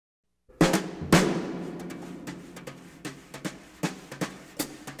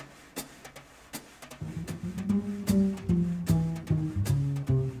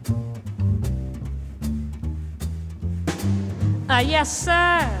Yes,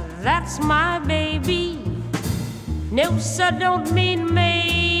 sir, that's my baby. No, sir, don't mean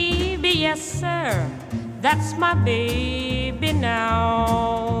maybe. Yes, sir, that's my baby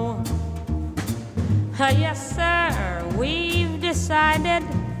now. Yes, sir, we've decided.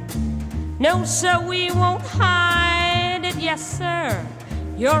 No, sir, we won't hide it. Yes, sir,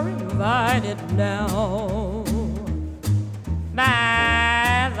 you're invited now.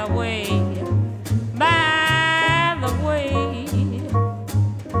 By the way,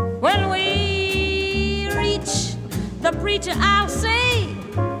 when we reach the preacher, I'll say,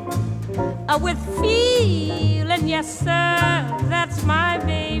 with feeling, yes, sir, that's my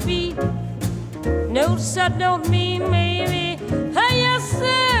baby. No, sir, don't mean maybe. Yes,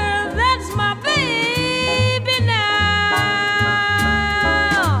 sir, that's my baby now.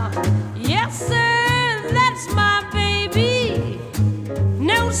 Yes, sir, that's my baby.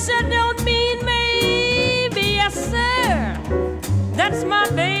 No, sir, don't mean maybe. Yes, sir, that's my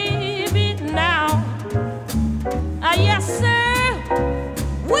baby now. Yes, sir,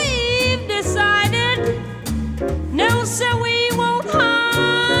 we've decided. No, sir, we won't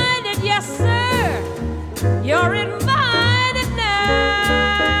hide it. Yes, sir, you're invited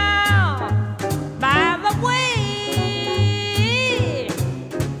now. By the way,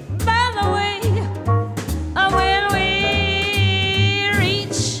 when we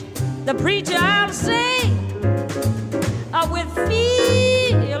reach the preacher, I'll say, with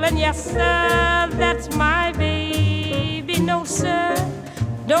feeling, yes, sir, that's my baby. No, sir,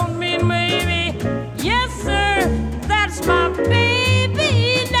 don't mean maybe. Yes, sir, that's my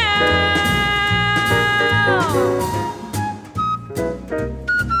baby now.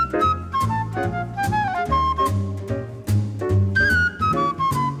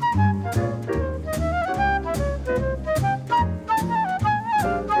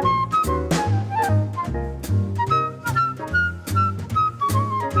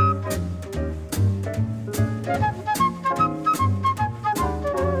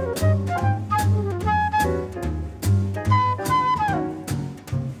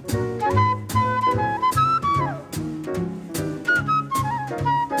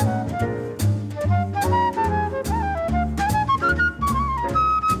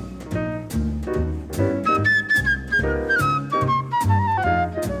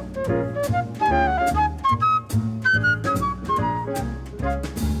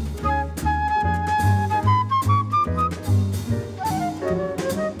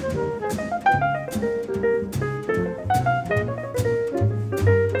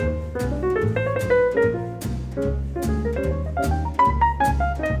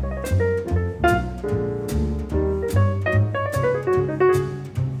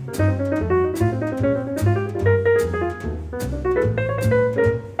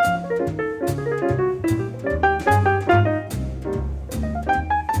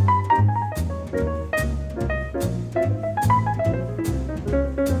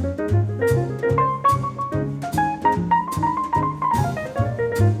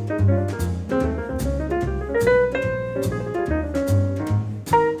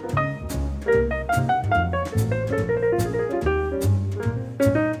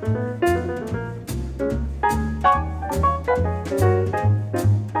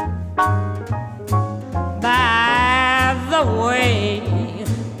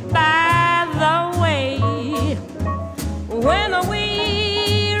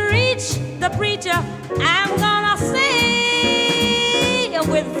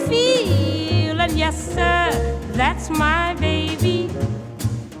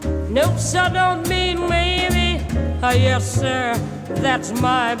 Yes, sir, that's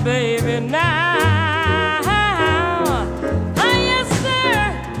my baby now.